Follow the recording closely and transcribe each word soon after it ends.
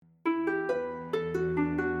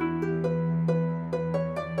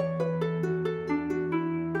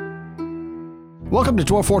Welcome to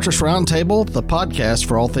Dwarf Fortress Roundtable, the podcast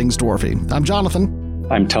for all things dwarfy. I'm Jonathan.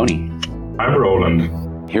 I'm Tony. I'm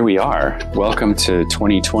Roland. Here we are. Welcome to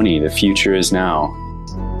 2020. The future is now.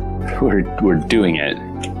 We're doing it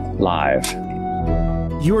live.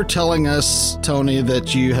 You were telling us, Tony,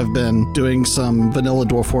 that you have been doing some vanilla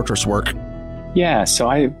Dwarf Fortress work. Yeah, so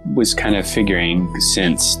I was kind of figuring,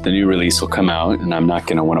 since the new release will come out and I'm not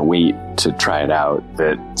going to want to wait to try it out,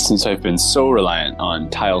 that since I've been so reliant on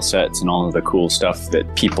tile sets and all of the cool stuff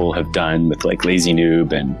that people have done with like Lazy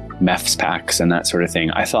Noob and Meths packs and that sort of thing,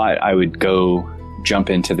 I thought I would go jump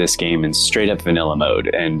into this game in straight up vanilla mode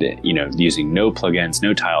and, using no plugins,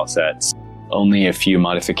 no tile sets, only a few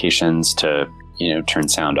modifications to, turn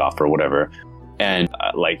sound off or whatever. And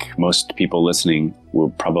like most people listening will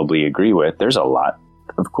probably agree with, there's a lot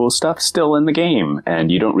of cool stuff still in the game,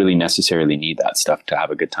 and you don't really necessarily need that stuff to have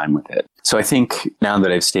a good time with it. So I think now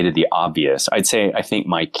that I've stated the obvious, I think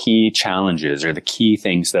my key challenges or the key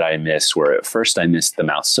things that I missed were, at first I missed the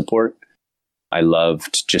mouse support. I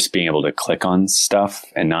loved just being able to click on stuff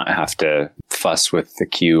and not have to fuss with the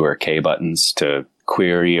Q or K buttons to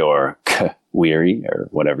query or weary or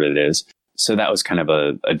whatever it is. So that was kind of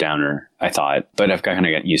a downer, I thought, but I've kind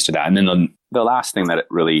of gotten used to that. And then the last thing that it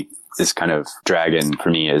really is kind of dragging for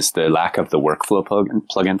me is the lack of the workflow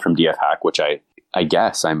plugin from DFHack, which I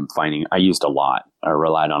guess I'm finding I used a lot or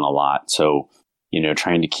relied on a lot. So,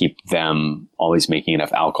 trying to keep them always making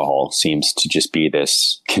enough alcohol seems to just be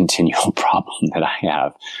this continual problem that I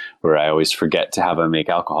have, where I always forget to have them make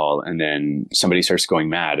alcohol and then somebody starts going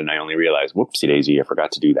mad and I only realize, whoopsie daisy, I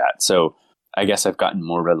forgot to do that. So I guess I've gotten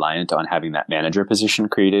more reliant on having that manager position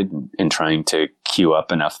created and trying to queue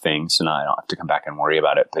up enough things so now I don't have to come back and worry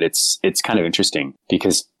about it. But it's kind of interesting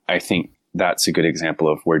because I think that's a good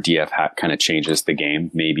example of where DFHack kind of changes the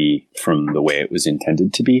game, maybe from the way it was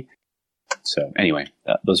intended to be. So anyway,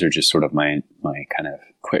 those are just sort of my kind of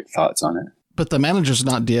quick thoughts on it. But the manager's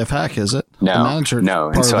not DFHack, is it? No. And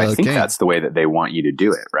so I think game. that's the way that they want you to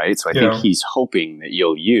do it, right? So I think he's hoping that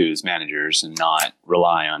you'll use managers and not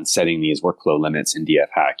rely on setting these workflow limits in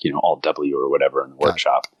DFHack, Alt W or whatever in the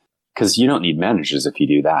workshop. Because you don't need managers if you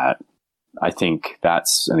do that. I think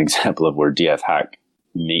that's an example of where DFHack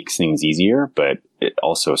makes things easier, but it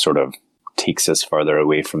also sort of takes us farther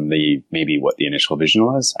away from maybe what the initial vision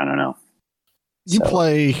was. I don't know. You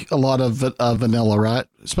play a lot of vanilla, right?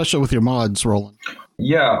 Especially with your mods, Roland.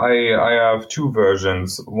 Yeah, I have two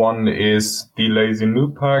versions. One is the Lazy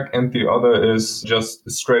Noob pack, and the other is just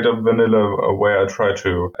straight up vanilla, where I try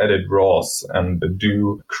to edit RAWs and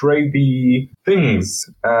do crazy things.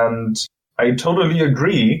 And I totally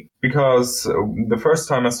agree, because the first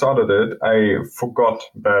time I started it, I forgot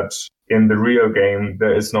that in the real game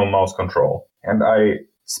there is no mouse control. And I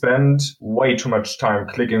spend way too much time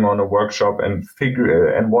clicking on a workshop and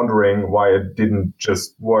wondering why it didn't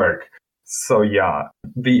just work. So yeah.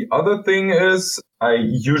 The other thing is I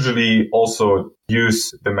usually also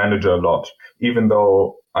use the manager a lot, even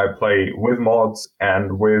though I play with mods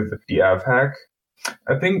and with DFHack.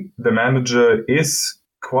 I think the manager is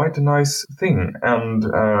quite a nice thing. And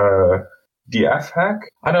DFHack,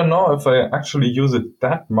 I don't know if I actually use it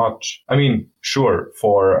that much. I mean, sure,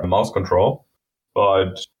 for mouse control.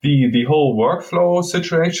 But the whole workflow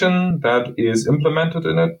situation that is implemented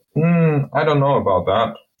in it, I don't know about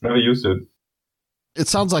that. Never used it. It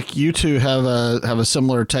sounds like you two have a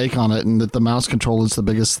similar take on it, and that the mouse control is the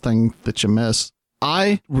biggest thing that you miss.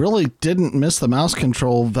 I really didn't miss the mouse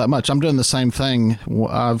control that much. I'm doing the same thing.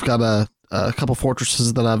 I've got a couple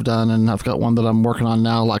fortresses that I've done, and I've got one that I'm working on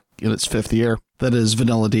now, like in its 5th year, that is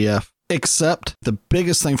vanilla DF. Except the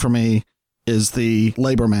biggest thing for me is the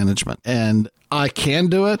labor management. And I can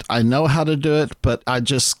do it. I know how to do it, but I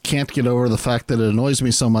just can't get over the fact that it annoys me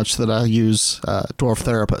so much that I use Dwarf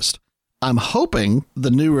Therapist. I'm hoping the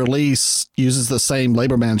new release uses the same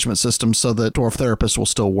labor management system so that Dwarf Therapist will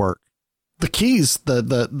still work. The keys,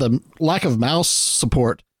 the lack of mouse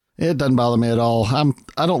support, it doesn't bother me at all.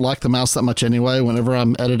 I don't like the mouse that much anyway. Whenever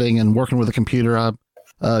I'm editing and working with a computer, I'm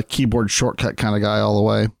a keyboard shortcut kind of guy all the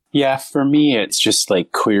way. Yeah, for me, it's just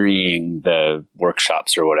like querying the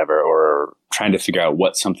workshops or whatever, or trying to figure out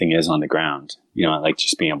what something is on the ground. I like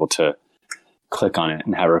just being able to click on it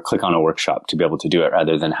and have her click on a workshop to be able to do it,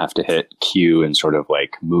 rather than have to hit Q and sort of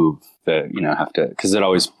like move because it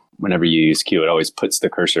always, whenever you use Q, it always puts the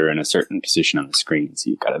cursor in a certain position on the screen. So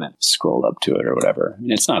you've got to then scroll up to it or whatever. I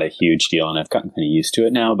mean, it's not a huge deal, and I've gotten kind of used to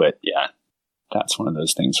it now, but yeah, that's one of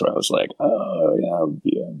those things where I was like, oh yeah, it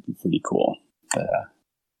would be pretty cool. But,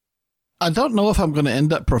 I don't know if I'm going to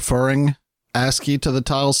end up preferring ASCII to the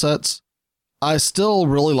tile sets. I still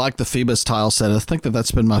really like the Phoebus tile set. I think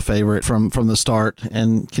that's been my favorite from the start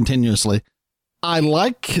and continuously. I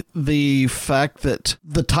like the fact that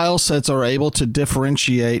the tile sets are able to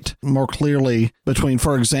differentiate more clearly between,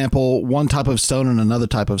 for example, one type of stone and another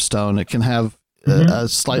type of stone. It can have a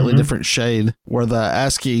slightly different shade, where the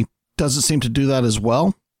ASCII doesn't seem to do that as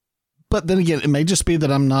well. But then again, it may just be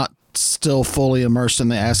that I'm not still fully immersed in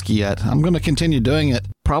the ASCII yet. I'm going to continue doing it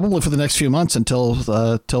probably for the next few months until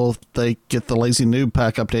they get the Lazy Noob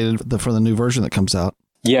pack updated for the new version that comes out.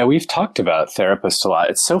 Yeah, we've talked about Therapist a lot.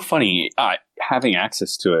 It's so funny. Having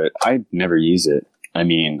access to it, I never use it. I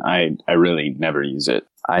mean, I really never use it.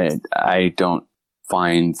 I don't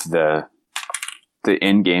find the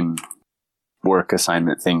in-game work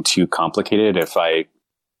assignment thing too complicated. If I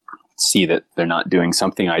see that they're not doing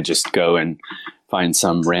something, I just go and find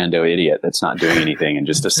some rando idiot that's not doing anything and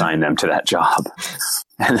just assign them to that job.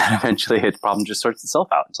 And then eventually the problem just sorts itself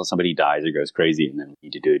out until somebody dies or goes crazy, and then we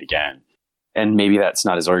need to do it again. And maybe that's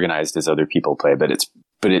not as organized as other people play, but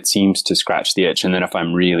it seems to scratch the itch. And then if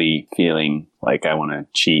I'm really feeling like I want to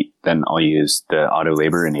cheat, then I'll use the auto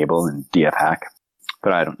labor enable and DF hack.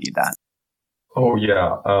 But I don't need that. Oh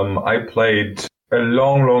yeah, I played a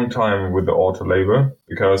long time with the auto labor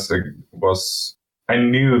because I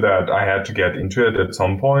knew that I had to get into it at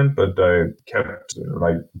some point, but I kept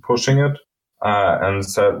pushing it and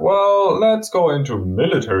said, well, let's go into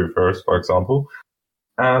military first, for example.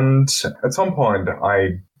 And at some point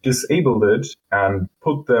I disabled it and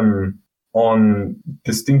put them on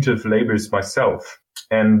distinctive labels myself.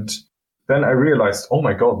 And then I realized, oh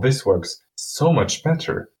my God, this works so much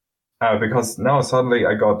better. Because now suddenly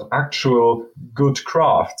I got actual good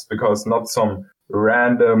crafts, because not some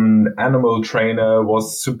random animal trainer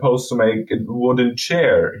was supposed to make a wooden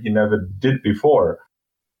chair he never did before.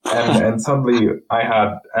 And suddenly I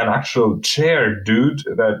had an actual chair dude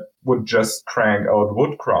that would just crank out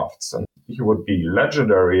wood crafts, and he would be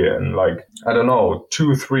legendary in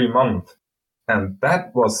 2-3 months. And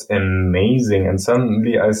that was amazing. And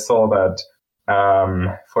suddenly I saw that,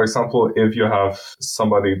 for example, if you have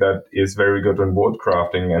somebody that is very good in wood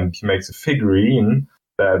crafting and he makes a figurine,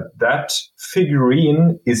 that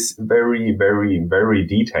figurine is very, very, very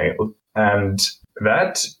detailed. And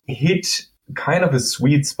that hit kind of a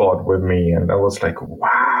sweet spot with me. And I was like,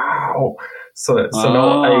 wow. So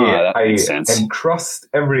now I encrust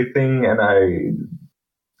everything, and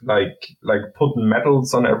I put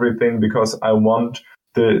metals on everything because I want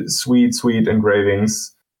the sweet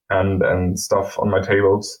engravings and stuff on my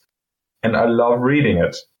tables. And I love reading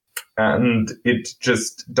it. And it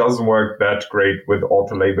just doesn't work that great with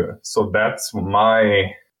auto labor. So that's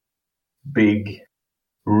my big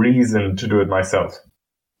reason to do it myself.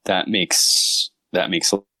 That makes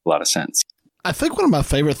a lot of sense. I think one of my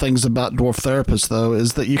favorite things about Dwarf Therapist, though,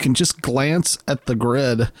 is that you can just glance at the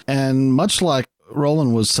grid, and much like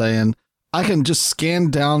Roland was saying, I can just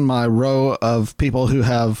scan down my row of people who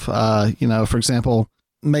have, for example,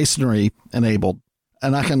 masonry enabled.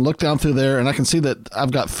 And I can look down through there, and I can see that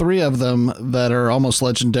I've got 3 of them that are almost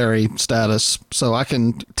legendary status. So I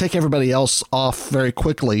can take everybody else off very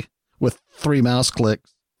quickly with 3 mouse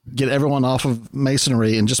clicks, get everyone off of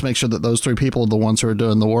masonry, and just make sure that those 3 people are the ones who are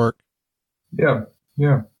doing the work.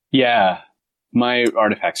 Yeah. My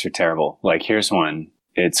artifacts are terrible. Here's one.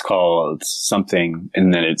 It's called something,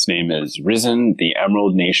 and then its name is Risen the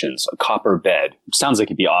Emerald Nations, a copper bed. Which sounds like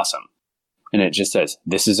it'd be awesome. And it just says,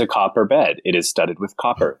 this is a copper bed. It is studded with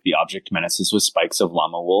copper. The object menaces with spikes of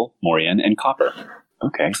llama wool, morion, and copper.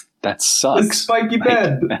 Okay, that sucks. A spiky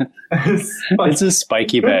bed. It's a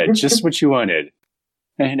spiky bed, just what you wanted.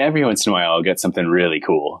 And every once in a while I'll get something really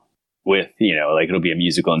cool with, it'll be a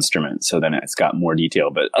musical instrument. So then it's got more detail,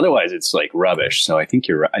 but otherwise it's rubbish. So I think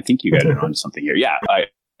you got it onto something here. Yeah.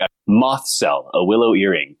 Moth cell, a willow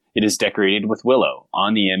earring. It is decorated with willow.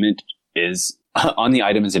 On the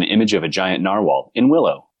item is an image of a giant narwhal in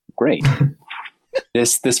willow. Great.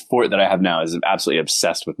 This fort that I have now is absolutely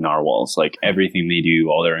obsessed with narwhals. Everything they do,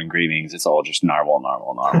 all their engravings, it's all just narwhal,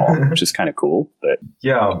 which is kind of cool. But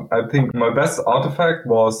yeah, I think my best artifact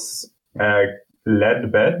was a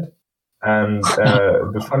lead bed. And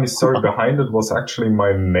the funny story behind it was actually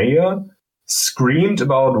my mayor screamed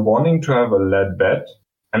about wanting to have a lead bed.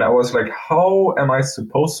 And I was like, how am I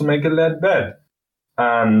supposed to make a lead bed?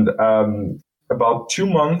 And about 2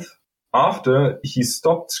 months after he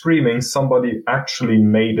stopped screaming, somebody actually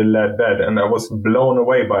made a lead bed. And I was blown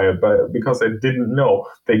away by it, because I didn't know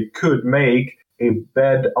they could make a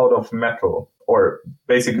bed out of metal, or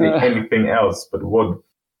basically anything else but wood.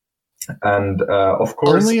 And of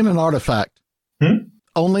course, only in an artifact.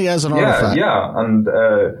 Only as an artifact. Yeah, and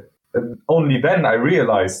only then I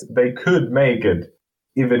realized they could make it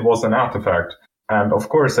if it was an artifact. And of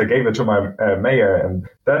course, I gave it to my mayor, and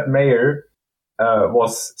that mayor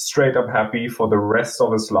was straight up happy for the rest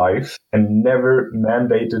of his life and never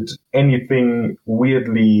mandated anything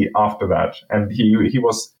weirdly after that. And he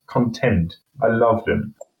was content. I loved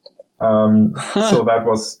him. So that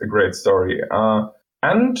was a great story.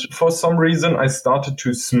 And for some reason, I started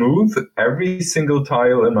to smooth every single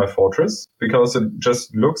tile in my fortress because it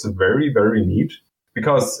just looks very, very neat.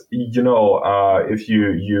 Because, if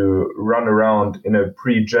you run around in a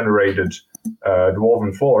pre-generated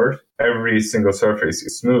dwarven fort, every single surface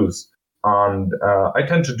is smooth. And I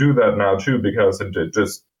tend to do that now too because it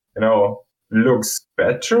just, looks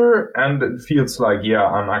better and it feels like,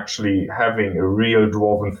 I'm actually having a real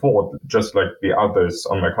dwarven fort, just like the others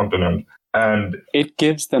on my continent. And it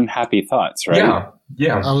gives them happy thoughts, right?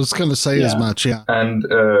 Yeah. I was going to say as much, yeah. And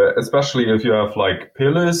especially if you have like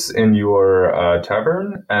pillars in your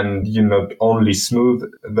tavern and you not only smooth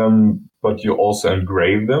them, but you also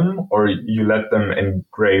engrave them, or you let them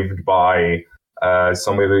engraved by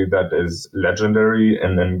somebody that is legendary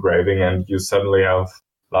in engraving, and you suddenly have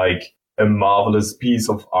like a marvelous piece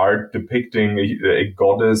of art depicting a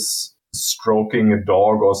goddess stroking a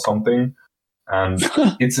dog or something. And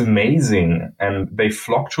it's amazing. And they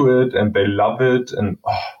flock to it and they love it. And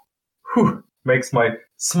makes my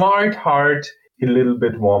smart heart a little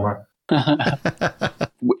bit warmer.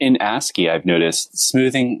 In ASCII, I've noticed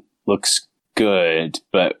smoothing looks good,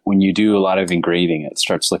 but when you do a lot of engraving, it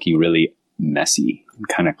starts looking really messy and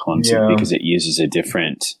kind of clumsy because it uses a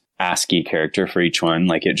different ASCII character for each one.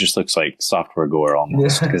 Like it just looks like software gore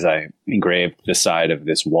almost because I engraved the side of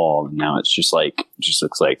this wall and now it's just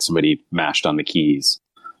looks like somebody mashed on the keys.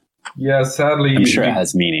 Yeah, sadly, I'm sure it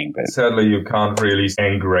has meaning, but sadly you can't really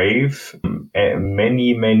engrave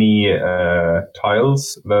many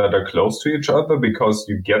tiles that are close to each other because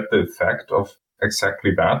you get the effect of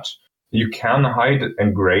exactly that. You can hide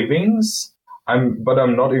engravings, but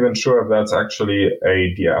I'm not even sure if that's actually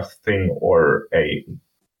a DF thing or a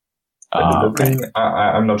thing.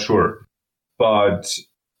 I'm not sure, but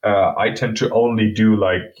I tend to only do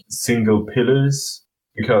like single pillars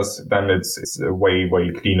because then it's a way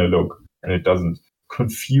cleaner look and it doesn't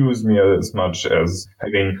confuse me as much as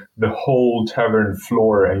having the whole tavern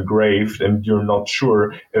floor engraved and you're not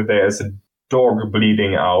sure if there's a dog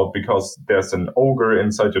bleeding out because there's an ogre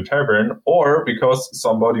inside your tavern or because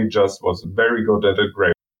somebody just was very good at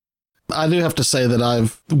engraving. I do have to say that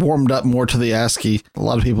I've warmed up more to the ASCII. A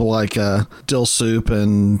lot of people like Dill Soup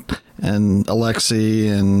and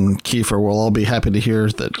Alexi and Kiefer will all be happy to hear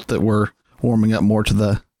that we're warming up more to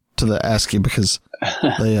the ASCII because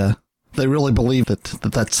they really believe that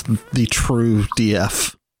that's the true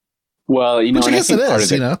DF. Well, which I guess it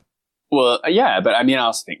is, Well, yeah, but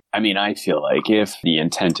I feel like if the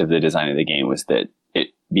intent of the design of the game was that it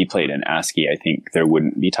be played in ASCII, I think there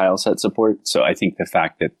wouldn't be tile set support. So I think the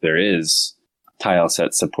fact that there is tile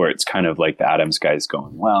set support is kind of like the Adams guys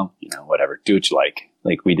going, well, whatever, do what you like.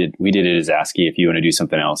 Like we did it as ASCII. If you want to do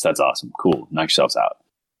something else, that's awesome. Cool. Knock yourselves out.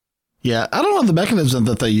 Yeah. I don't know the mechanism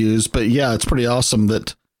that they use, but yeah, it's pretty awesome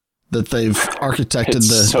that they've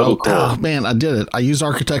architected cool. Oh man, I did it. I use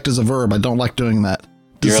architect as a verb. I don't like doing that.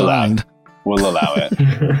 Designed. You're allowed. We'll allow it.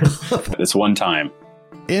 It's one time.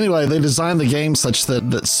 Anyway, they designed the game such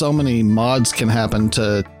that so many mods can happen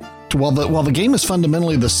while the game is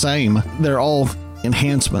fundamentally the same, they're all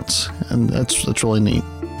enhancements, and that's really neat.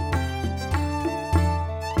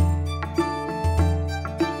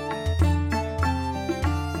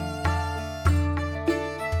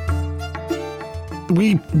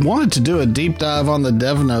 We wanted to do a deep dive on the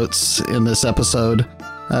dev notes in this episode.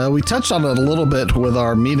 We touched on it a little bit with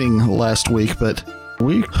our meeting last week, but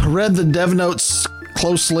we read the dev notes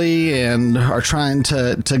closely and are trying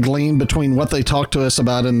to glean between what they talked to us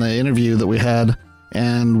about in the interview that we had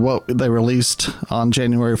and what they released on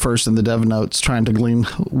January 1st in the dev notes, trying to glean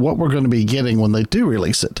what we're going to be getting when they do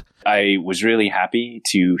release it. I was really happy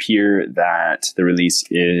to hear that the release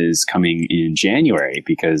is coming in January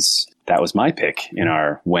because that was my pick in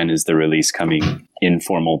our when is the release coming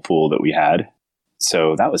informal pool that we had.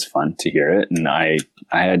 So that was fun to hear it. And I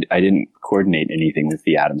didn't coordinate anything with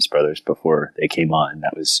the Adams brothers before they came on.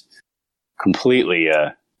 That was completely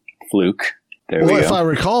a fluke. There we go. If I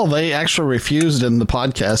recall, they actually refused in the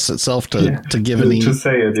podcast itself to give any to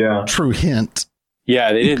say it, true hint.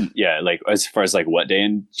 Yeah, they didn't. Yeah, like as far as like what day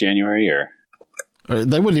in January or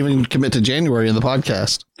they wouldn't even commit to January in the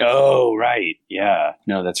podcast. Oh, right. Yeah.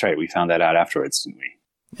 No, that's right. We found that out afterwards, didn't we?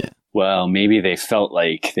 Yeah. Well, maybe they felt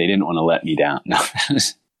like they didn't want to let me down. No,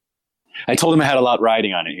 I told them I had a lot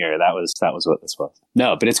riding on it here. That was what this was.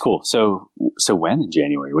 No, but it's cool. So when in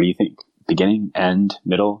January? What do you think? beginning, end,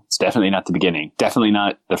 middle? It's definitely not the beginning. Definitely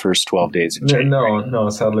not the first 12 days of January. No,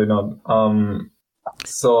 sadly not.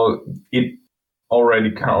 So it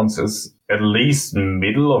already counts as at least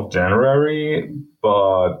middle of January,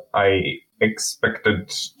 but I expect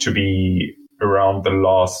it to be around the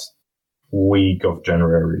last week of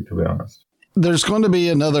January, to be honest. There's going to be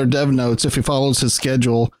another Dev Notes, if he follows his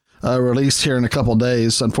schedule, released here in a couple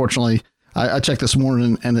days. Unfortunately, I checked this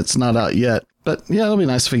morning and it's not out yet. But yeah, it'll be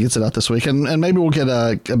nice if he gets it out this week. And maybe we'll get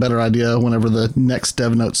a better idea whenever the next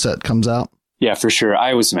Dev Note set comes out. Yeah, for sure.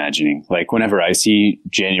 I was imagining, like, whenever I see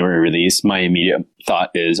January release, my immediate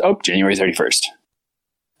thought is, January 31st.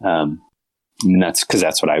 And that's because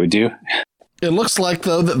that's what I would do. It looks like,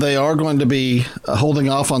 though, that they are going to be holding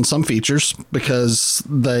off on some features because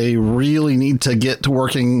they really need to get to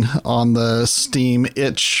working on the Steam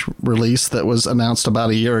Itch release that was announced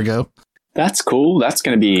about a year ago. That's cool. That's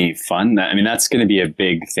going to be fun. I mean, that's going to be a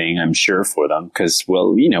big thing, I'm sure, for them because,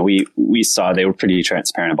 well, we saw they were pretty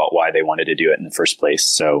transparent about why they wanted to do it in the first place.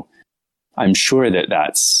 So I'm sure that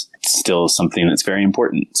that's still something that's very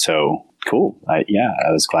important. So cool. I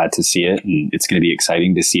was glad to see it, and it's going to be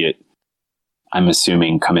exciting to see it. I'm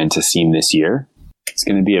assuming come into Steam this year. It's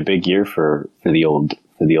going to be a big year for the old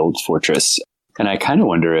Fortress, and I kind of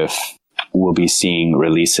wonder if we'll be seeing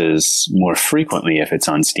releases more frequently if it's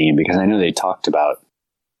on Steam, because I know they talked about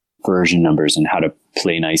version numbers and how to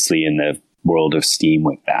play nicely in the world of Steam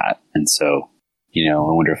with that. And so, I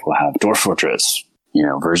wonder if we'll have Dwarf Fortress,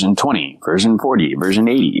 version 20, version 40, version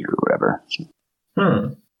 80 or whatever.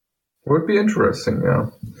 Would be interesting, yeah.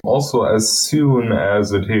 Also, as soon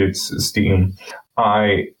as it hits Steam,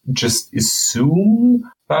 I just assume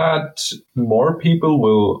that more people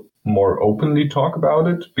will more openly talk about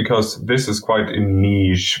it, because this is quite a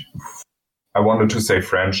niche. I wanted to say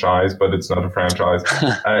franchise, but it's not a franchise.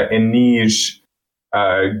 A niche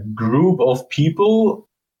group of people,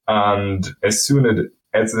 and as soon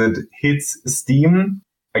as it hits Steam,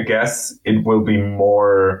 I guess it will be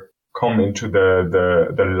more come into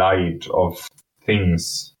the light of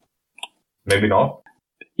things. Maybe not.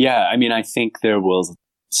 Yeah, I mean, I think there will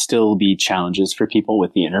still be challenges for people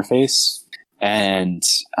with the interface. And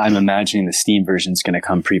I'm imagining the Steam version is going to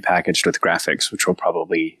come prepackaged with graphics, which will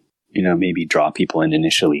probably, maybe draw people in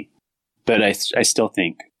initially. But I still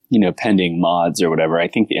think, pending mods or whatever, I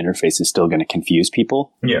think the interface is still going to confuse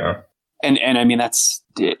people. Yeah. And I mean, that's,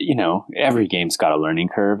 every game's got a learning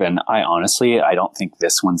curve. And I don't think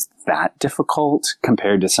this one's that difficult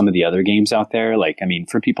compared to some of the other games out there. Like, I mean,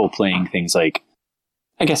 for people playing things like,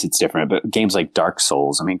 I guess it's different, but games like Dark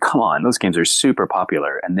Souls, I mean, come on, those games are super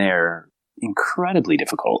popular and they're incredibly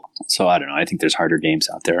difficult. So I don't know. I think there's harder games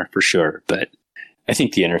out there for sure, but I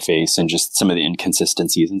think the interface and just some of the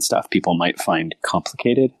inconsistencies and stuff people might find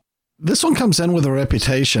complicated. This one comes in with a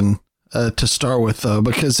reputation to start with, though,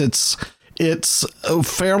 because it's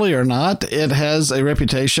fairly or not, it has a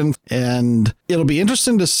reputation, and it'll be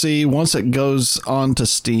interesting to see once it goes on to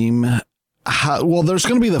Steam. There's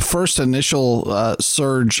going to be the first initial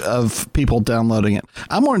surge of people downloading it.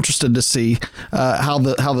 I'm more interested to see how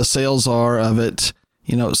the sales are of it,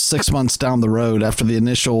 6 months down the road after the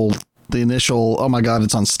initial. Oh my God,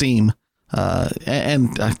 it's on Steam,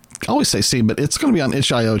 and I always say Steam, but it's going to be on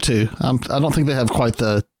itch.io too. I don't think they have quite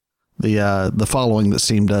the following that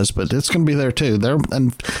Steam does, but it's going to be there too.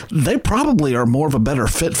 They probably are more of a better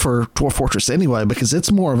fit for Dwarf Fortress anyway, because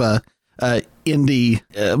it's more of a indie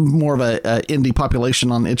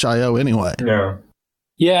population on itch.io anyway. Yeah.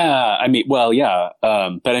 Yeah. I mean, well, yeah.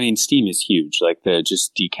 But I mean, Steam is huge. Like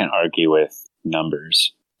you can't argue with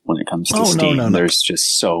numbers when it comes to Steam. No. There's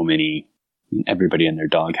just so many. Everybody and their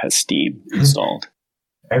dog has Steam installed.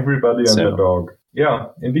 Everybody and their dog. Yeah,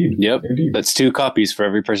 indeed. Yep. Indeed. That's 2 copies for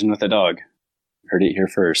every person with a dog. Heard it here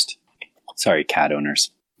first. Sorry, cat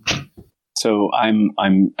owners. So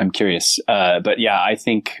I'm curious. But yeah, I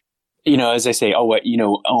think, as I say,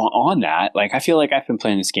 on that, like, I feel like I've been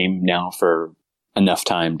playing this game now for enough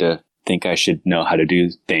time to think I should know how to do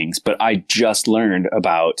things. But I just learned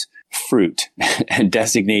about fruit and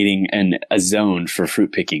designating a zone for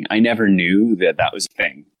fruit picking. I never knew that was a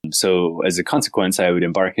thing. So as a consequence, I would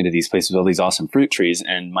embark into these places with all these awesome fruit trees,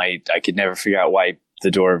 and I could never figure out why the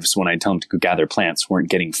dwarves, when I tell them to go gather plants, weren't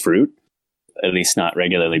getting fruit, at least not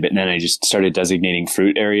regularly. But then I just started designating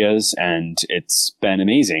fruit areas, and it's been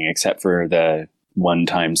amazing, except for the one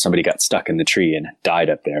time somebody got stuck in the tree and died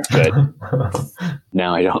up there. But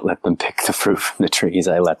now I don't let them pick the fruit from the trees.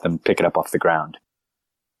 I let them pick it up off the ground.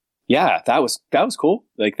 Yeah, that was cool.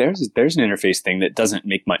 Like there's an interface thing that doesn't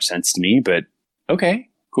make much sense to me, but okay,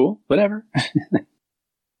 cool, whatever.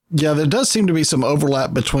 Yeah, there does seem to be some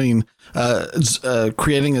overlap between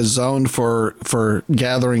creating a zone for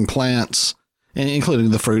gathering plants,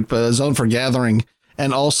 including the fruit, but a zone for gathering,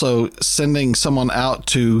 and also sending someone out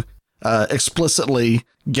to explicitly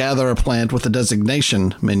gather a plant with a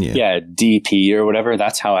designation menu. Yeah, DP or whatever.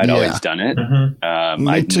 That's how I'd always done it. Mm-hmm.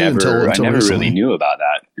 Me too, until I never recently. really knew about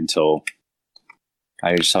that until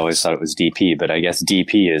I just always thought it was DP. But I guess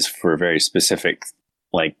DP is for very specific,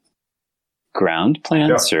 like ground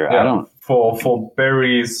plants, or I don't. For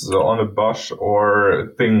berries on a bush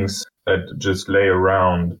or things that just lay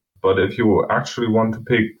around. But if you actually want to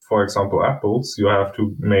pick, for example, apples, you have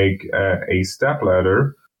to make a step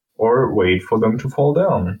ladder or wait for them to fall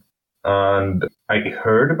down. And I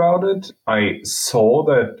heard about it. I saw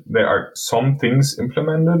that there are some things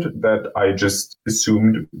implemented that I just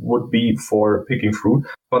assumed would be for picking fruit.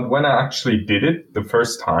 But when I actually did it the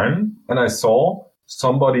first time and I saw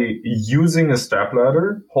somebody using a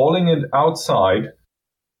stepladder, hauling it outside,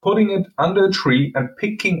 putting it under a tree and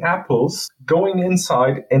picking apples, going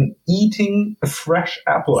inside and eating a fresh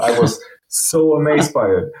apple, I was so amazed by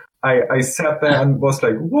it. I sat there and was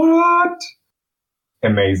like, what?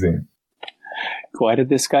 Amazing. Why did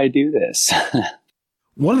this guy do this?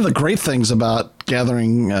 One of the great things about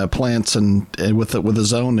gathering plants and with a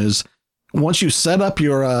zone is once you set up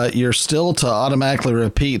your still to automatically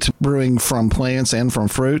repeat brewing from plants and from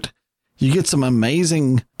fruit, you get some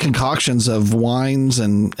amazing concoctions of wines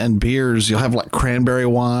and beers. You'll have like cranberry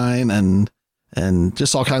wine and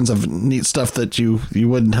just all kinds of neat stuff that you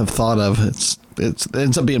wouldn't have thought of. It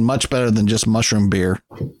ends up being much better than just mushroom beer.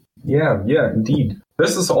 Yeah, indeed.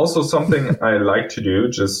 This is also something I like to do,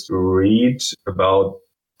 just read about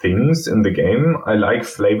things in the game. I like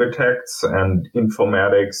flavor texts and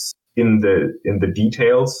informatics in the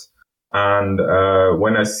details. And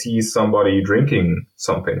when I see somebody drinking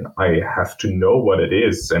something, I have to know what it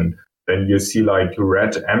is. And then you see like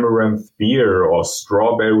red amaranth beer or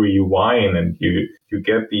strawberry wine, and you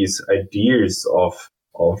get these ideas of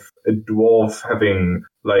a dwarf having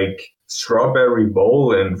like strawberry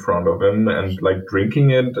bowl in front of him and like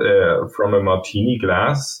drinking it from a martini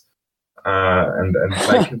glass, and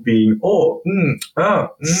like being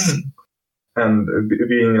and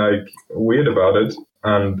being like weird about it.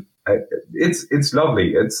 And it's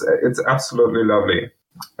lovely. It's absolutely lovely.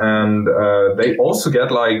 And they also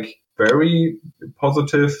get like very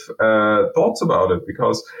positive thoughts about it,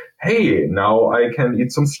 because hey, now I can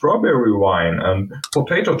eat some strawberry wine and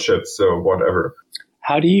potato chips or whatever.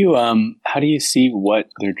 How do you see what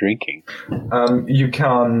they're drinking? You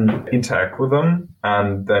can interact with them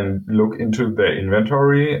and then look into their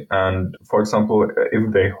inventory. And for example,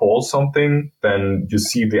 if they hold something, then you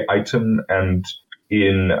see the item and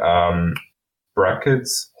in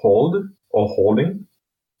brackets hold or holding.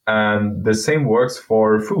 And the same works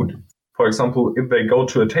for food. For example, if they go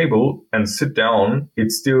to a table and sit down,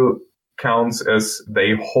 it still counts as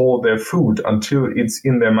they hold their food until it's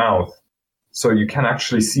in their mouth. So you can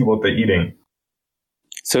actually see what they're eating.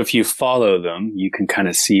 So if you follow them, you can kind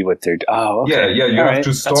of see what they're... Oh, okay. Yeah, you have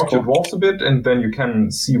to stalk the dwarves a bit, and then you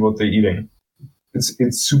can see what they're eating. It's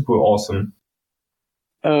super awesome.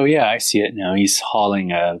 Oh, yeah, I see it now. He's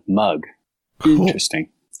hauling a mug. Cool. Interesting.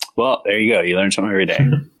 Well, there you go. You learn something every day.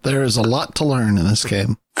 There is a lot to learn in this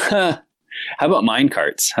game. How about mine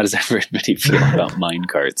carts? How does everybody feel about mine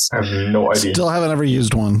carts? I have no idea. Still haven't ever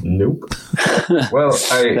used one. Nope. Well,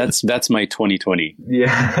 that's my 2020.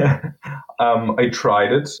 Yeah, I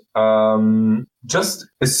tried it. Just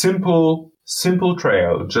a simple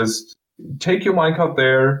trail. Just take your minecart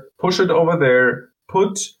there, push it over there,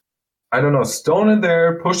 put, I don't know, stone in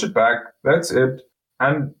there, push it back. That's it.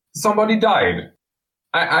 And somebody died.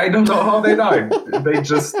 I don't know how they died. They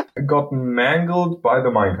just got mangled by the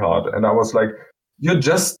minecart. And I was like, you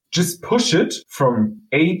just push it from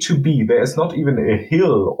A to B. There is not even a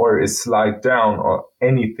hill or a slide down or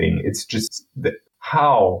anything. It's just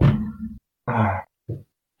how?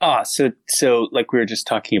 So like we were just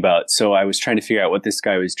talking about. So I was trying to figure out what this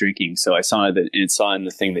guy was drinking. So I saw in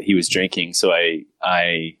the thing that he was drinking. So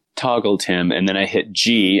I toggled him, and then I hit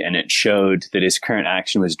G, and it showed that his current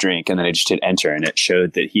action was drink, and then I just hit enter, and it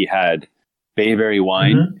showed that he had bayberry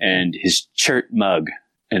wine and his chert mug,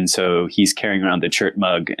 and so he's carrying around the chert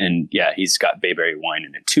mug, and yeah, he's got bayberry wine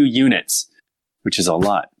in it, 2 units, which is a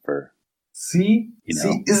lot for see,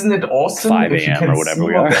 isn't it awesome? 5 a.m. or whatever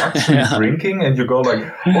we are actually drinking, and you go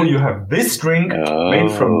like, oh, you have this drink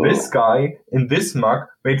made from this guy in this mug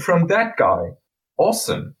made from that guy.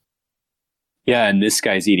 Awesome. Yeah, and this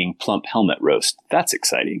guy's eating plump helmet roast. That's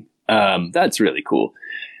exciting. That's really cool.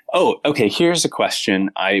 Oh, okay, here's a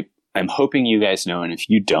question I'm hoping you guys know, and if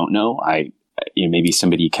you don't know, I maybe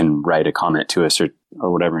somebody can write a comment to us or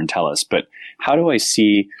whatever and tell us. But how do I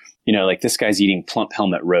see, like this guy's eating plump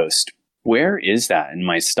helmet roast? Where is that in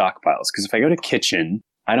my stockpiles? Because if I go to kitchen,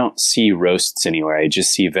 I don't see roasts anywhere. I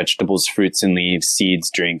just see vegetables, fruits and leaves,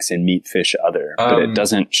 seeds, drinks, and meat, fish, other. But it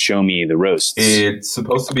doesn't show me the roasts. It's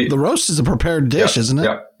supposed to be... The roast is a prepared dish, isn't it?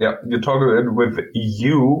 Yeah. You toggle it with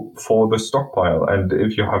U for the stockpile. And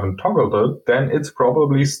if you haven't toggled it, then it's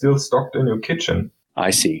probably still stocked in your kitchen.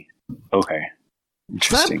 I see. Okay.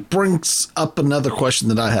 Interesting. That brings up another question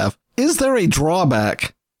that I have. Is there a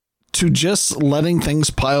drawback to just letting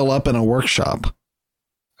things pile up in a workshop?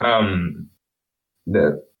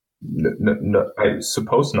 No, I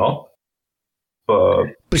suppose not.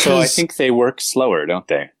 But so I think they work slower, don't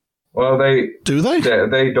they? Well, do they?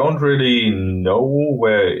 They don't really know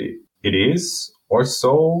where it is or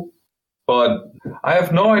so. But I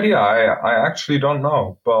have no idea. I actually don't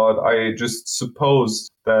know. But I just suppose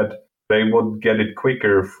that they would get it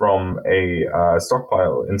quicker from a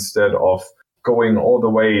stockpile instead of going all the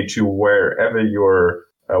way to wherever your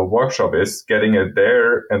workshop is, getting it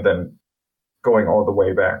there, and then going all the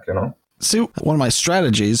way back, See, one of my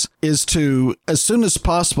strategies is to, as soon as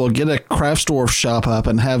possible, get a craft dwarf shop up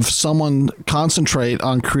and have someone concentrate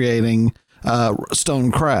on creating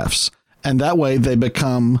stone crafts. And that way they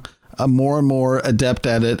become more and more adept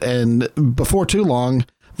at it. And before too long,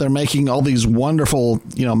 they're making all these wonderful,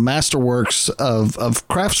 masterworks of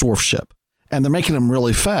craftsdwarfship. And they're making them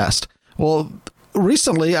really fast. Well,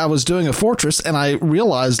 recently I was doing a fortress and I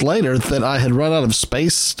realized later that I had run out of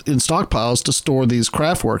space in stockpiles to store these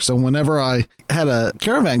craftworks. And whenever I had a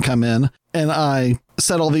caravan come in and I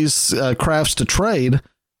set all these crafts to trade,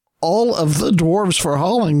 all of the dwarves for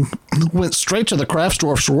hauling went straight to the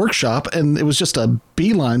craftsdwarf's workshop, and it was just a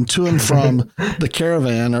beeline to and from the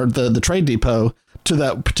caravan or the trade depot to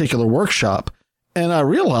that particular workshop. And I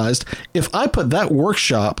realized if I put that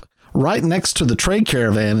workshop right next to the trade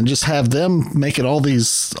caravan and just have them making all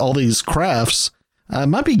these crafts, I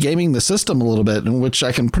might be gaming the system a little bit, in which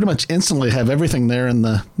I can pretty much instantly have everything there in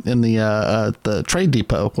the trade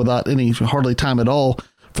depot without any hardly time at all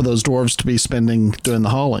for those dwarves to be spending doing the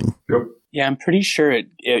hauling. Yep. Yeah, I'm pretty sure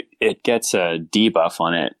it gets a debuff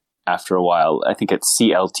on it after a while. I think it's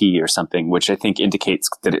CLT or something, which I think indicates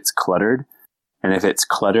that it's cluttered. And if it's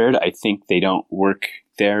cluttered, I think they don't work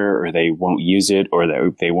there, or they won't use it, or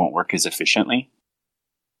they won't work as efficiently.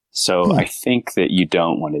 So I think that you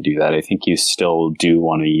don't want to do that. I think you still do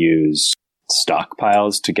want to use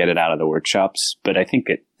stockpiles to get it out of the workshops, but I think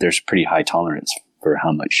there's pretty high tolerance for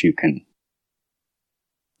how much you can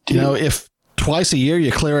do. If twice a year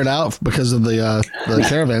you clear it out because of the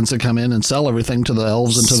caravans that come in and sell everything to the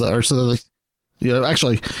elves and to the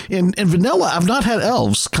actually, in vanilla, I've not had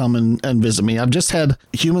elves come and visit me. I've just had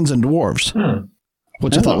humans and dwarves,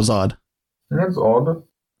 which I thought was odd. That's odd.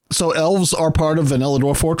 So elves are part of Vanilla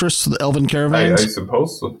Dwarf Fortress, the elven caravans? I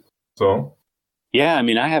suppose so. Yeah, I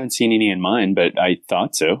mean, I haven't seen any in mine, but I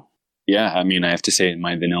thought so. Yeah, I mean, I have to say in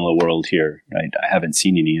my vanilla world here, right, I haven't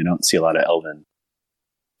seen any. I don't see a lot of elven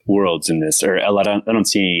worlds in this, or I don't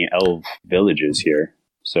see any elf villages here.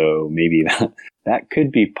 So maybe that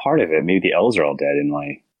could be part of it. Maybe the elves are all dead in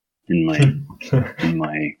my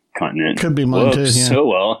continent. Could be mine too. Yeah. So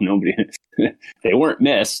well, nobody. They weren't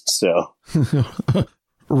missed. So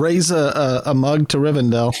raise a mug to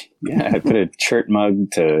Rivendell. Yeah, I put a chert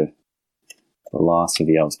mug to the loss of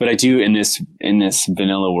the elves. But I do in this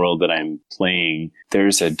vanilla world that I'm playing.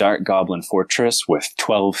 There's a dark goblin fortress with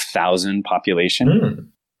 12,000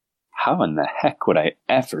 population. How in the heck would I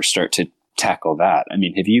ever start to tackle that? I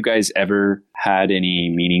mean, have you guys ever had any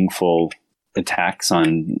meaningful attacks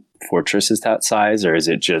on fortresses that size, or is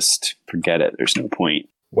it just forget it? There's no point.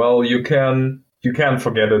 Well, you can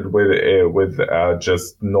forget it with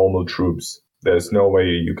just normal troops. There's no way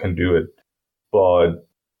you can do it. But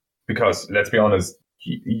because let's be honest,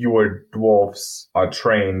 your dwarves are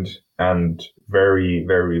trained and very,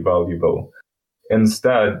 very valuable.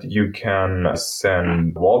 Instead, you can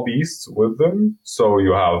send war beasts with them. So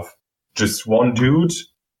you have just one dude,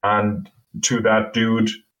 and to that dude,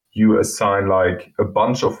 you assign like a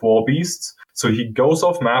bunch of war beasts. So he goes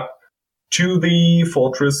off map to the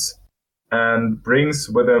fortress and brings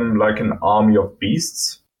with him like an army of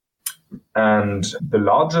beasts. And the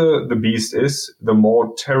larger the beast is, the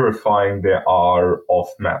more terrifying they are off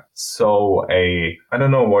map. So I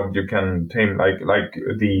don't know what you can tame, like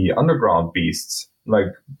the underground beasts,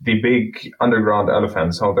 like the big underground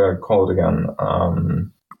elephants, how they're called again.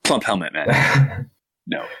 Plump helmet man.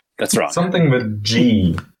 No, that's wrong. Something with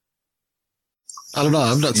G. I don't know.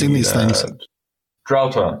 I've not seen these things.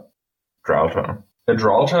 Droughter. A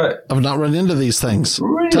Dralta? I've not run into these things.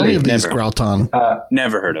 Really? Tell me of these, Never. Grauton.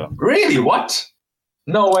 Never heard of them. Really? What?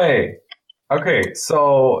 No way. Okay,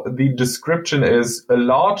 so the description is a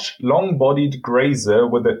large, long-bodied grazer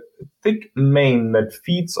with a thick mane that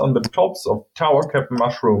feeds on the tops of tower-capped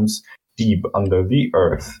mushrooms deep under the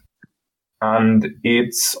earth. And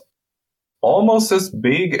it's almost as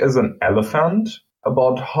big as an elephant,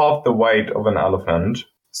 about half the weight of an elephant.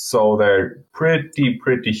 So they're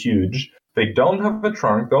pretty huge. They don't have a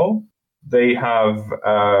trunk, though. They have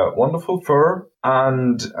wonderful fur,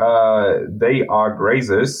 and they are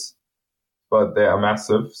grazers, but they are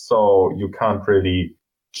massive, so you can't really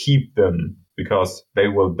keep them because they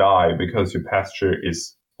will die because your pasture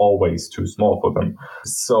is always too small for them.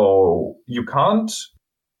 So you can't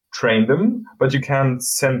train them, but you can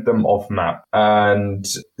send them off map. And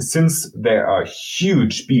since they are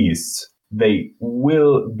huge beasts, they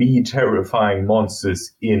will be terrifying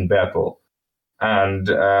monsters in battle. And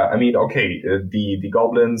the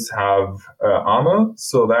goblins have armor,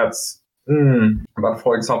 so that's. But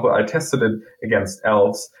for example, I tested it against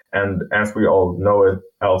elves, and as we all know,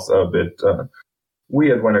 elves are a bit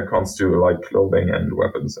weird when it comes to like clothing and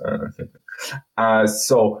weapons.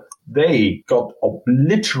 So they got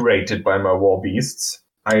obliterated by my war beasts.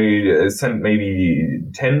 I sent maybe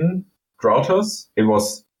 10 Drautas. It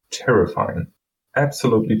was terrifying,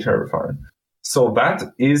 absolutely terrifying. So that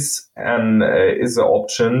is an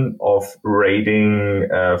option of raiding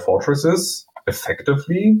fortresses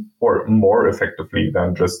effectively, or more effectively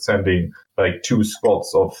than just sending like 2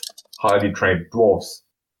 squads of highly trained dwarves,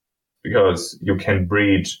 because you can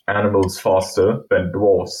breed animals faster than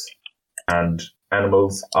dwarves, and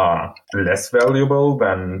animals are less valuable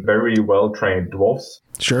than very well trained dwarves.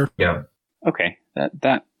 Sure. Yeah. Okay,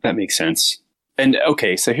 that makes sense. And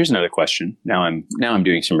okay, so here's another question. Now I'm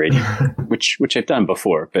doing some raiding, which I've done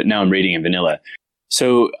before, but now I'm raiding in vanilla.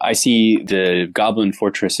 So I see the goblin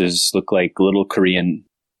fortresses look like little Korean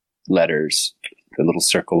letters, the little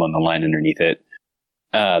circle on the line underneath it.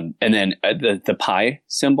 And then the pi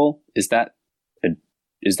symbol, is that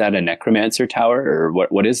a necromancer tower, or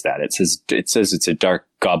what is that? It says it's a dark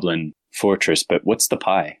goblin fortress, but what's the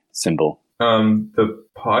pi symbol? The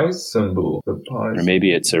pi symbol. Or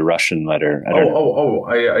maybe it's a Russian letter.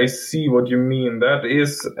 I see what you mean. That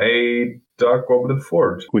is a dark goblin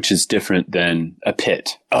fort, which is different than a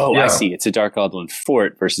pit. Oh, yeah. I see. It's a dark goblin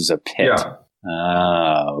fort versus a pit. Yeah.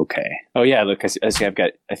 Ah, okay. Oh, yeah. Look, I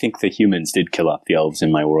think the humans did kill off the elves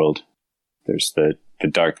in my world. There's the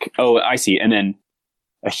dark. Oh, I see. And then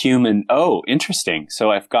a human. Oh, interesting. So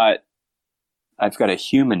I've got a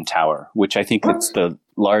human tower, which I think it's the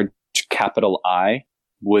large capital I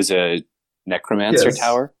was a necromancer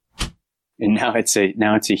tower. And now it's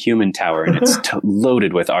a human tower, and it's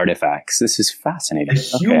loaded with artifacts. This is fascinating.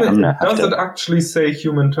 Does it actually say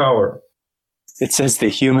human tower? It says the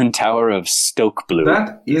human tower of Stokeblue.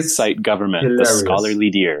 That is site government, hilarious. The scholarly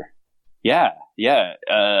deer. Yeah.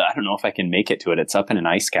 I don't know if I can make it to it. It's up in an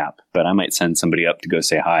ice cap, but I might send somebody up to go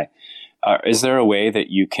say hi. Is there a way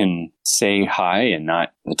that you can say hi and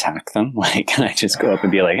not attack them? Like, can I just go up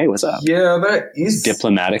and be like, hey, what's up? Yeah, that is...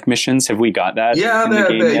 Diplomatic missions? Have we got that? Yeah,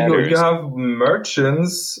 you have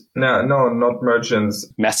merchants. No, not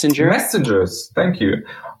merchants. Messengers, thank you.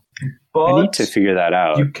 But I need to figure that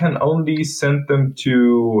out. You can only send them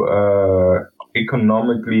to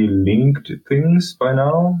economically linked things by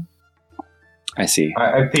now. I see.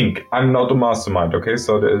 I think. I'm not a mastermind, okay?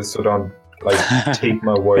 So don't... take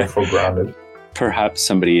my word for granted. Perhaps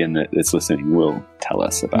somebody that's listening will tell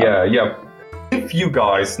us about. Yeah. If you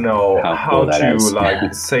guys know how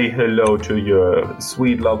to say hello to your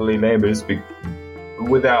sweet, lovely neighbors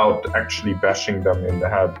without actually bashing them in the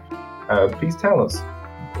head, please tell us.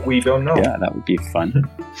 We don't know. Yeah, that would be fun.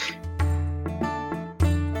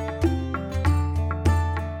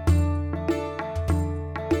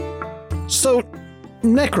 So,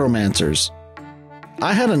 necromancers.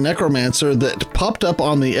 I had a necromancer that popped up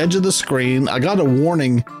on the edge of the screen. I got a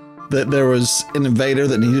warning that there was an invader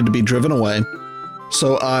that needed to be driven away.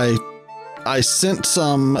 So I sent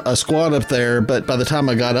a squad up there, but by the time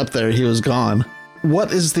I got up there, he was gone.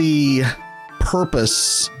 What is the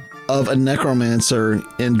purpose of a necromancer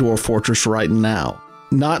in Dwarf Fortress right now?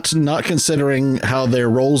 Not considering how their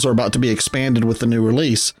roles are about to be expanded with the new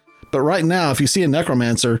release, but right now, if you see a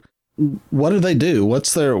necromancer, what do they do?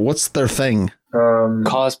 What's their thing?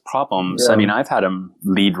 Cause problems. Yeah. I mean, I've had him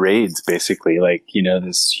lead raids, basically. Like,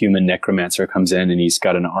 this human necromancer comes in and he's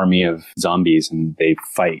got an army of zombies and they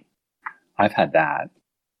fight. I've had that.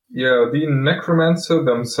 Yeah, the necromancer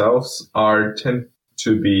themselves tend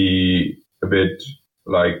to be a bit,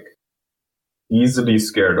 easily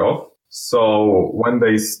scared off. So when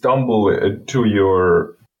they stumble into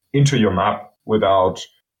your map without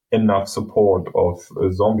enough support of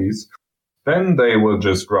zombies, then they will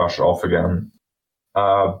just rush off again.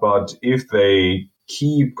 But if they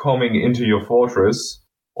keep coming into your fortress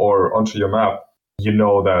or onto your map, you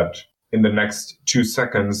know that in the next 2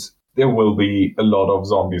 seconds, there will be a lot of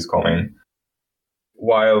zombies coming.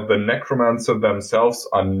 While the necromancer themselves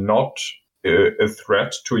are not a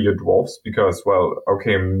threat to your dwarves because, well,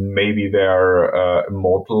 okay, maybe they're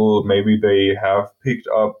immortal, maybe they have picked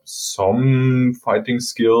up some fighting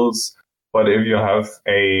skills, but if you have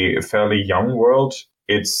a fairly young world,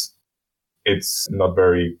 it's not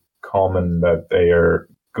very common that they are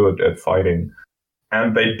good at fighting.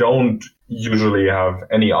 And they don't usually have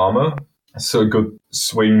any armor, so a good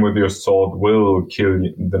swing with your sword will kill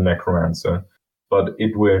the necromancer, but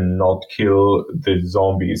it will not kill the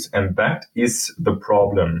zombies. And that is the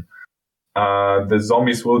problem. The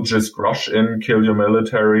zombies will just rush in, kill your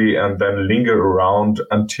military, and then linger around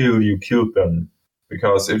until you kill them.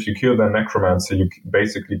 Because if you kill the necromancer, you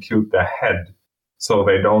basically killed their head. So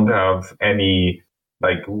they don't have any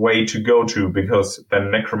way to go to because the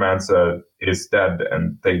necromancer is dead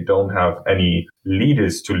and they don't have any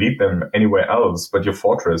leaders to lead them anywhere else but your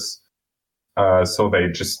fortress. So they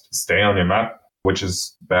just stay on your map, which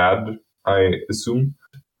is bad, I assume.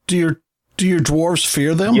 Do your dwarves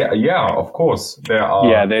fear them? Yeah, of course.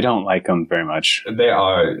 Yeah, they don't like them very much. They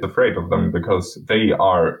are afraid of them because they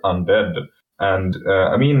are undead. And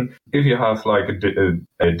I mean, if you have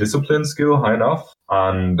a discipline skill high enough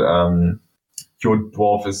and your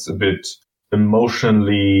dwarf is a bit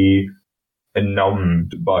emotionally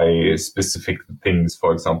numbed by specific things,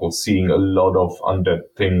 for example, seeing a lot of undead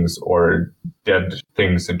things or dead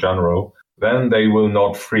things in general, then they will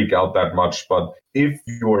not freak out that much. But if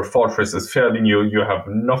your fortress is fairly new, you have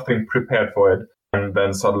nothing prepared for it, and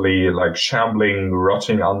then suddenly shambling,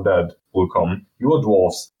 rotting undead will come, your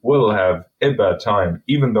dwarves will have a bad time,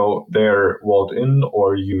 even though they're walled in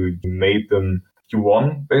or you made them. You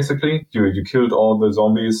won, basically. You killed all the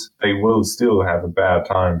zombies. They will still have a bad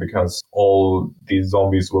time because all these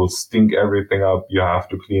zombies will stink everything up. You have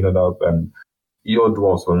to clean it up, and your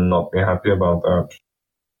dwarves will not be happy about that.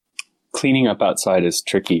 Cleaning up outside is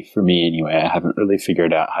tricky for me anyway. I haven't really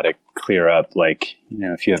figured out how to clear up,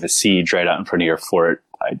 if you have a siege right out in front of your fort,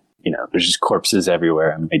 there's just corpses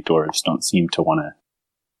everywhere, and my dwarves don't seem to want to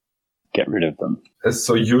get rid of them.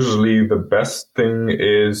 So usually the best thing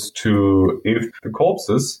is if the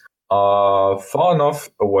corpses are far enough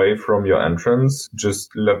away from your entrance,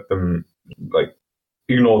 just let them,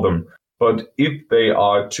 ignore them. But if they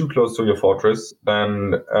are too close to your fortress,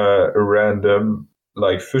 then a random,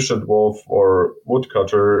 fisher dwarf or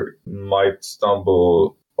woodcutter might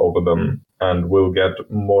stumble over them and will get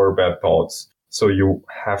more bad thoughts. So you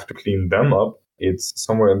have to clean them up. It's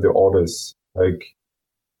somewhere in the orders,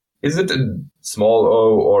 is it a small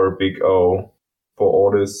O or a big O for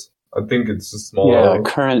orders? I think it's a small O. Yeah,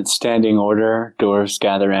 current standing order. Dwarves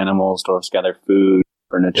gather animals, dwarves gather food,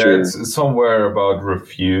 furniture. Yeah, it's somewhere about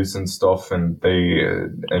refuse and stuff, and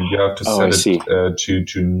you have to set it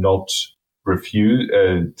to not refuse,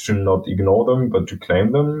 to not ignore them, but to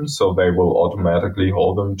claim them. So they will automatically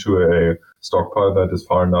hold them to a stockpile that is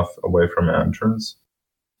far enough away from the entrance.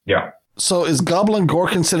 Yeah. So is goblin gore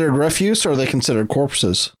considered refuse, or are they considered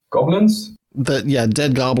corpses? Goblins?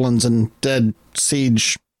 Dead goblins and dead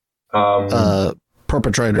siege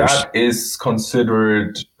perpetrators. That is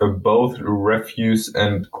considered both refuse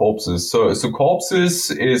and corpses. So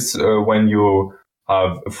corpses is when you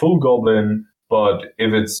have a full goblin, but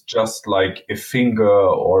if it's just a finger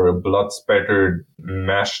or a blood-spattered,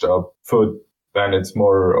 mashed up foot, then it's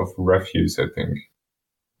more of refuse, I think.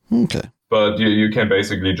 Okay. But you can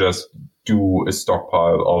basically just do a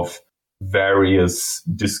stockpile of various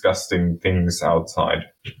disgusting things outside.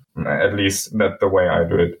 At least that's the way I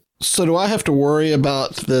do it. So do I have to worry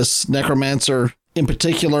about this necromancer in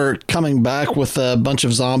particular coming back with a bunch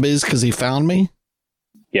of zombies because he found me?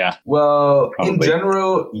 Yeah. Well, probably. In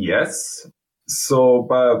general, yes. So,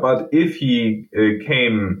 but if he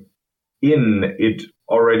came in, it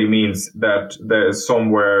already means that there is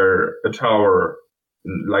somewhere a tower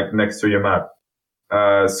next to your map.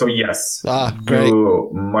 So yes, great.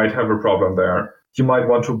 You might have a problem there. You might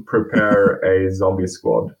want to prepare a zombie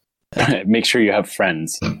squad. Make sure you have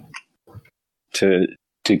friends to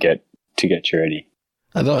get you ready.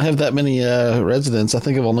 I don't have that many residents. I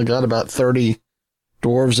think I've only got about 30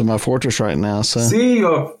 dwarves in my fortress right now. So see, you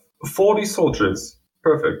have 40 soldiers.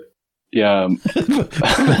 Perfect. Yeah.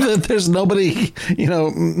 There's nobody,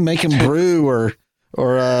 making brew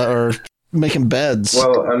or making beds.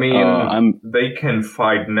 Well, I mean, they can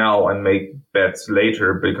fight now and make beds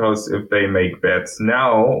later, because if they make beds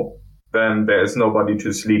now, then there's nobody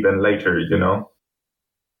to sleep in later, you know?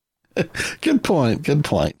 Good point.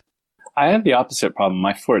 I have the opposite problem.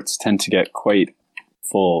 My forts tend to get quite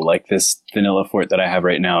full. Like this vanilla fort that I have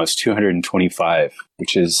right now is 225,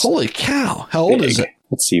 which is... Holy cow. How old is it?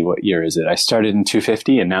 Let's see, what year is it? I started in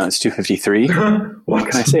 250 and now it's 253.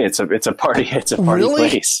 What can I say? It's a party. It's a party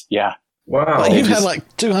place. Yeah. Wow. Like you've had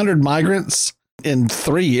like 200 migrants in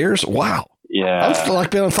 3 years? Wow. Yeah. I've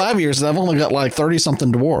like been in 5 years and I've only got like 30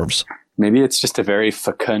 something dwarves. Maybe it's just a very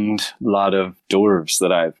fecund lot of dwarves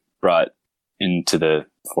that I've brought into the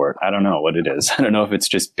fort. I don't know what it is. I don't know if it's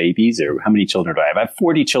just babies or how many children do I have? I have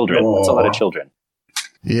 40 children. That's a lot of children.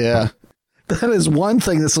 Yeah. That is one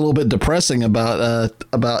thing that's a little bit depressing about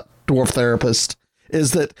Dwarf Therapist,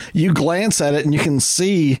 is that you glance at it and you can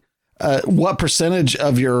see what percentage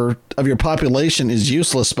of your population is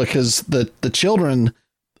useless, because the children,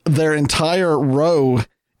 their entire row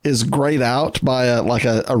is grayed out by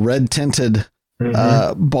a red tinted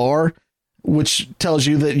bar, which tells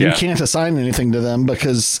you that you can't assign anything to them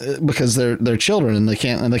because they're children and they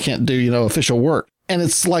can't do official work. And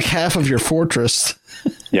it's like half of your fortress.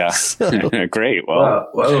 Yeah. Great. Well,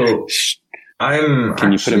 I'm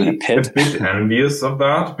can you put them in a pit? A bit envious of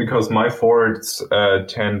that, because my forts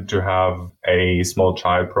tend to have a small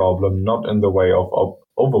child problem, not in the way of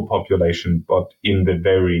overpopulation, but in the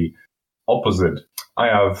very opposite. I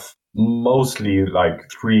have mostly like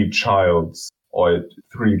 3 children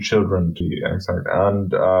to be exact.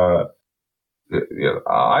 And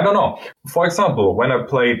I don't know. For example, when I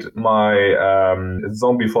played my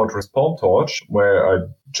Zombie Fortress Palm Torch, where I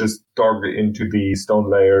just dug into the stone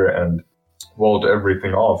layer and walled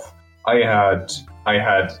everything off, I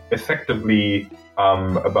had effectively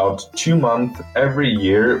about 2 months every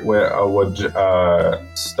year where I would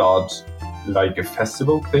start like a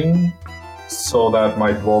festival thing, so that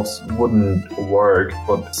my dwarves wouldn't work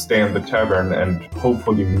but stay in the tavern and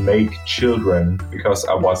hopefully make children, because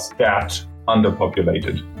I was that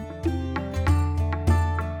underpopulated.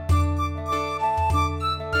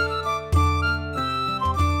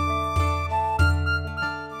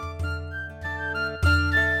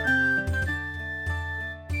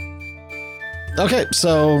 Okay,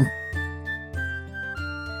 so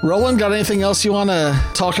Roland, got anything else you want to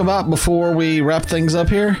talk about before we wrap things up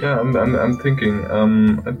here? Yeah, I'm thinking.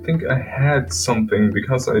 I think I had something,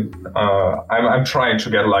 because I'm trying to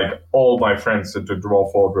get like all my friends into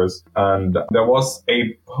Dwarf Fortress, and there was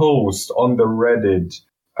a post on the Reddit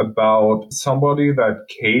about somebody that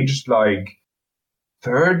caged like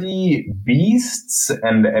 30 beasts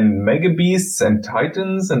and mega beasts and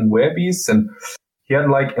titans and werebeasts, and he had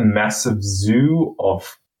like a massive zoo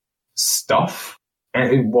of stuff. And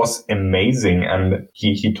it was amazing. And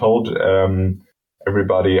he told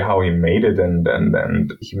everybody how he made it.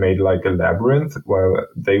 And he made like a labyrinth where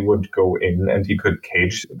they would go in and he could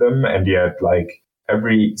cage them. And yet like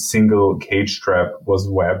every single cage trap was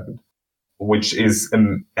webbed, which is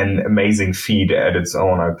an amazing feat at its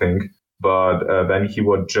own, I think. But then he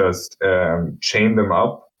would just chain them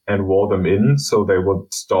up and wall them in so they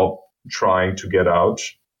would stop trying to get out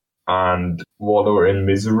and wallow in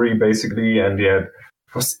misery, basically. And yet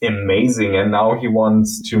it was amazing. And now he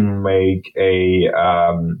wants to make a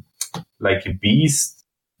like a beast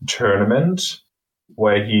tournament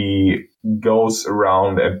where he goes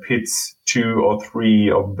around and pits 2 or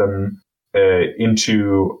 3 of them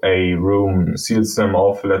into a room, seals them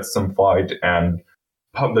off, lets them fight, and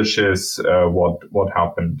publishes what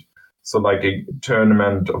happened. So like a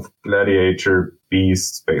tournament of gladiator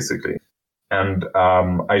beasts, basically. And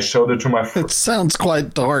I showed it to my friend. It sounds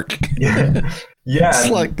quite dark. Yeah.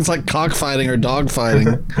 It's like cockfighting or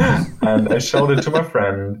dogfighting. And I showed it to my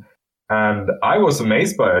friend, and I was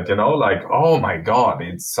amazed by it, like, oh my God,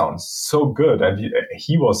 it sounds so good. And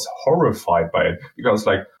he was horrified by it, because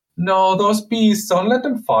like, no, those beasts, don't let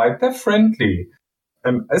them fight. They're friendly.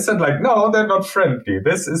 And I said like, no, they're not friendly.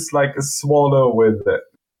 This is like a swallow with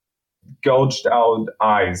gouged out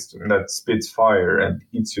eyes that spits fire and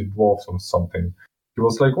eats your dwarfs or something. He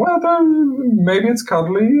was like, well, maybe it's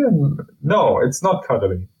cuddly. And no, it's not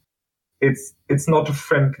cuddly. It's not a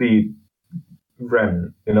friendly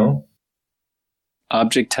Ren,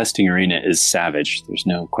 Object Testing Arena is savage. There's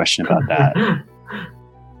no question about that.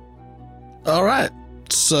 All right.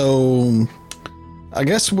 So I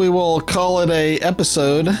guess we will call it a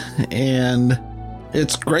episode, and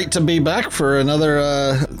it's great to be back for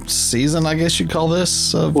another season, I guess you'd call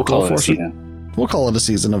this. Of we'll call Dwarf it a season. We'll call it a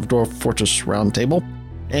season of Dwarf Fortress Roundtable.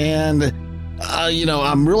 And,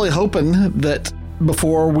 I'm really hoping that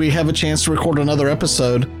before we have a chance to record another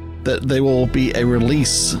episode that they will be a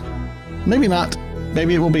release. Maybe not.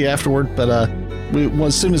 Maybe it will be afterward, but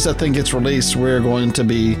as soon as that thing gets released, we're going to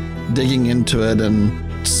be digging into it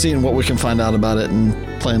and seeing what we can find out about it and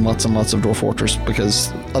playing lots and lots of Dwarf Fortress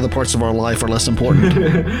because other parts of our life are less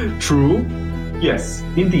important. True. Yes,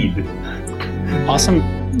 indeed.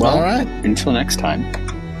 Awesome. Well, all right. Until next time.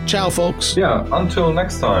 Ciao, folks. Yeah, until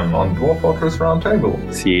next time on Dwarf Fortress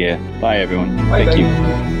Roundtable. See ya. Bye, everyone. Bye, Thank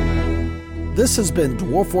then. you. This has been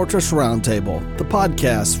Dwarf Fortress Roundtable, the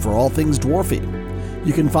podcast for all things dwarfy.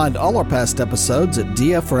 You can find all our past episodes at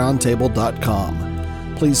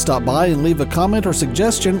dfroundtable.com. Please stop by and leave a comment or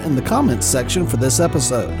suggestion in the comments section for this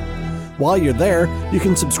episode. While you're there, you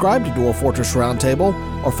can subscribe to Dwarf Fortress Roundtable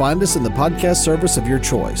or find us in the podcast service of your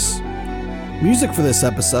choice. Music for this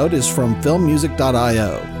episode is from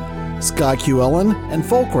filmmusic.io. Sky Q Ellen and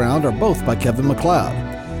Folkround are both by Kevin MacLeod.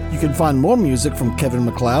 You can find more music from Kevin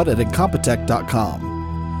MacLeod at incompetech.com.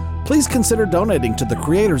 Please consider donating to the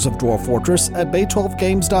creators of Dwarf Fortress at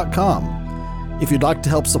bay12games.com. If you'd like to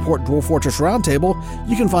help support Dwarf Fortress Roundtable,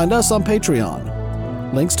 you can find us on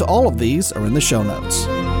Patreon. Links to all of these are in the show notes.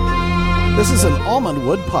 This is an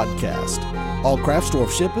Almondwood podcast. All Crafts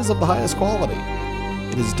Dwarfship is of the highest quality.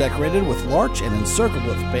 It is decorated with larch and encircled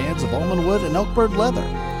with bands of almondwood and elkbird leather.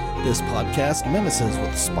 This podcast menaces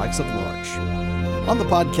with spikes of larch. On the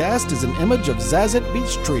podcast is an image of Zazit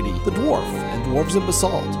Beach Treaty, the dwarf, and dwarves in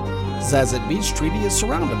basalt. Zazit Beach Treaty is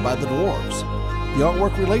surrounded by the dwarves. The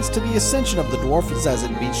artwork relates to the ascension of the dwarf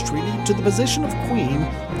Zazit Beach Treaty to the position of queen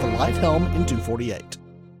with the light helm in 248.